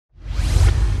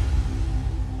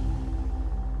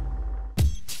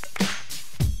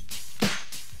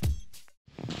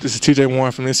This is TJ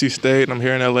Warren from NC State, and I'm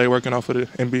here in LA working off of the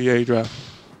NBA draft.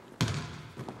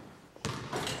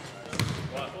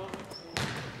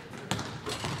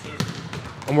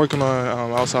 I'm working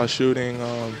on outside shooting,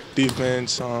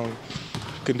 defense,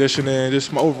 conditioning,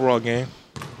 just my overall game.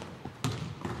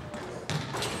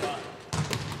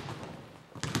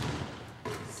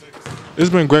 It's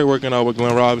been great working out with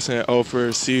Glenn Robinson, Ofer,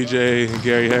 CJ, and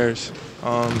Gary Harris.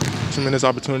 Tremendous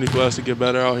opportunity for us to get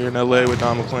better out here in LA with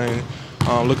Don McClain.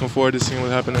 Looking forward to seeing what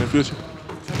happens in the future.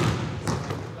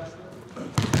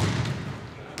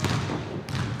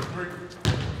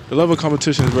 The level of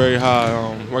competition is very high.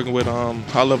 Working with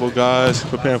high-level guys,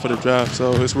 preparing for the draft,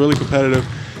 so it's really competitive,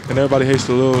 and everybody hates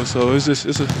to lose. So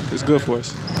it's good for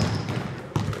us.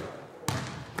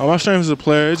 My strength as a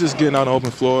player is just getting out on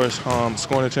open floors,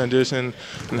 scoring in transition,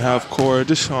 and half court,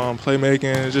 just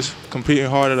playmaking, just competing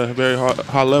hard at a very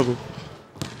high level.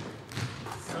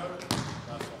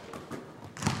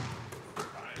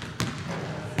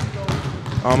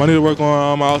 I need to work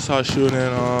on my outside shooting,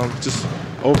 just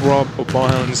overall ball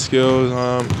handling skills,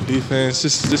 defense,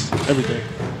 just everything.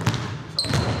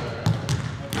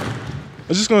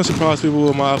 I'm just going to surprise people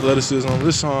with my athleticism.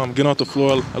 Just getting off the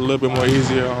floor a little bit more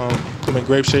easier. I'm in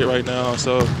great shape right now,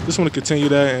 so just want to continue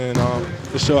that and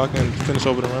just show I can finish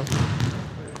over the rim.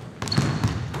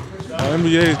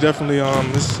 NBA is definitely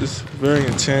it's very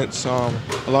intense. A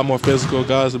lot more physical.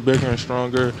 Guys are bigger and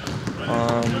stronger.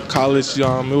 College,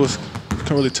 it was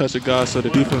couldn't really touch a guy, so the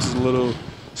defense is a little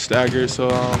staggered. So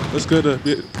it's good to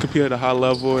compete at a high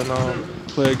level and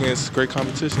play against great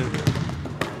competition.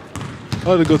 I'd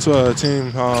like to go to a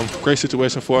team, great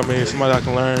situation for me, somebody I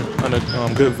can learn under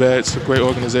good vets, a great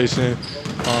organization,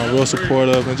 real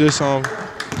supportive, and just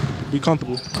be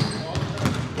comfortable.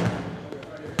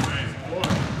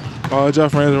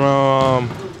 Draft range around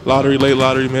lottery, late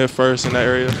lottery, mid-first in that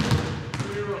area.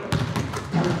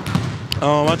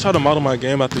 I try to model my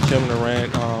game after Kevin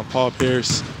Durant, Paul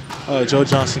Pierce, Joe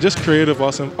Johnson, just creative,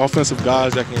 offensive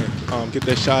guys that can get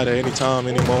their shot at any time,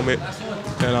 any moment,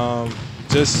 and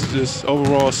just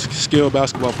overall skilled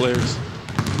basketball players.